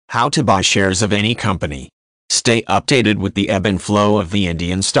How to buy shares of any company. Stay updated with the ebb and flow of the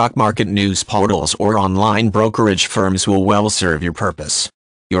Indian stock market. News portals or online brokerage firms will well serve your purpose.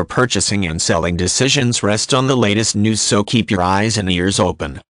 Your purchasing and selling decisions rest on the latest news, so keep your eyes and ears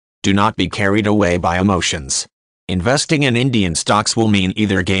open. Do not be carried away by emotions. Investing in Indian stocks will mean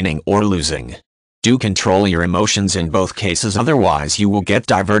either gaining or losing. Do control your emotions in both cases, otherwise you will get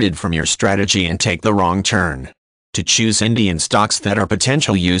diverted from your strategy and take the wrong turn. To choose Indian stocks that are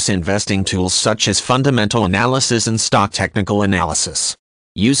potential, use investing tools such as fundamental analysis and stock technical analysis.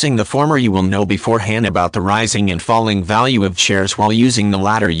 Using the former, you will know beforehand about the rising and falling value of shares, while using the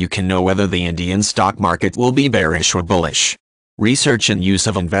latter you can know whether the Indian stock market will be bearish or bullish. Research and use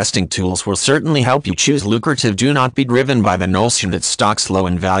of investing tools will certainly help you choose lucrative. Do not be driven by the notion that stocks low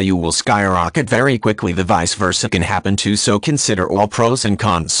in value will skyrocket very quickly. The vice versa can happen too, so consider all pros and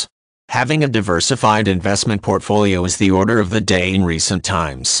cons. Having a diversified investment portfolio is the order of the day in recent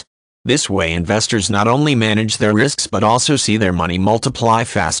times. This way investors not only manage their risks but also see their money multiply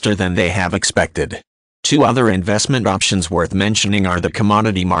faster than they have expected. Two other investment options worth mentioning are the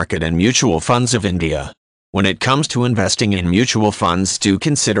commodity market and mutual funds of India. When it comes to investing in mutual funds, do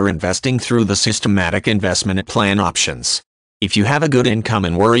consider investing through the systematic investment plan options. If you have a good income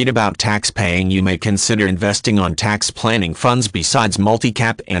and worried about tax paying, you may consider investing on tax planning funds besides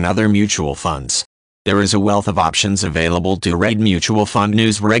multi-cap and other mutual funds. There is a wealth of options available. To read mutual fund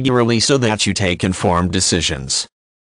news regularly so that you take informed decisions.